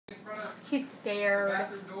She's scared.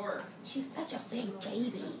 She's such a big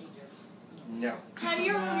baby. No. How do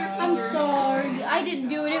you remove your I'm finger? sorry. I didn't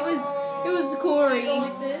do it. It was Corey. Go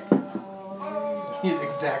like this.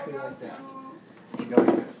 Exactly like that. You go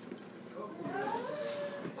like this.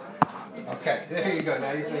 Okay, there you go.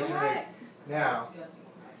 Now you're facing right. Now,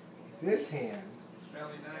 this hand,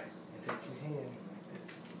 take your hand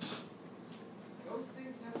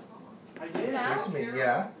like this. Face me,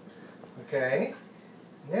 yeah. Okay.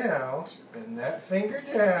 Now, bend that finger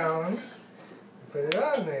down. Put it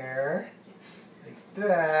on there. Like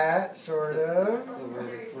that, sort of.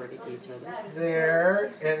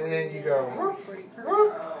 There. And then you go. Whoop,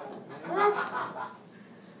 whoop.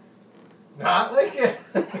 Not like it.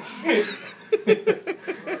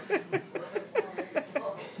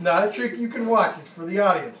 It's not a trick you can watch. It's for the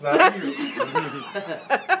audience, not you.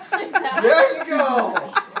 There you go.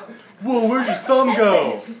 Whoa, where'd your thumb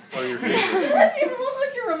go? Oh, your It finger. doesn't even look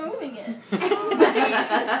like you're removing it.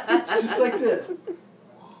 Just like this.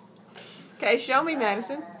 Okay, show me,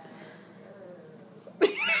 Madison.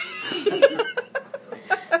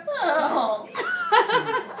 Oh.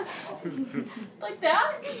 Like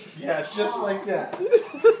that? Yeah, it's just like that.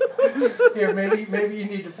 Here, maybe you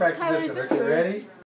need to practice Tyler, this is one. this Okay, yours? ready?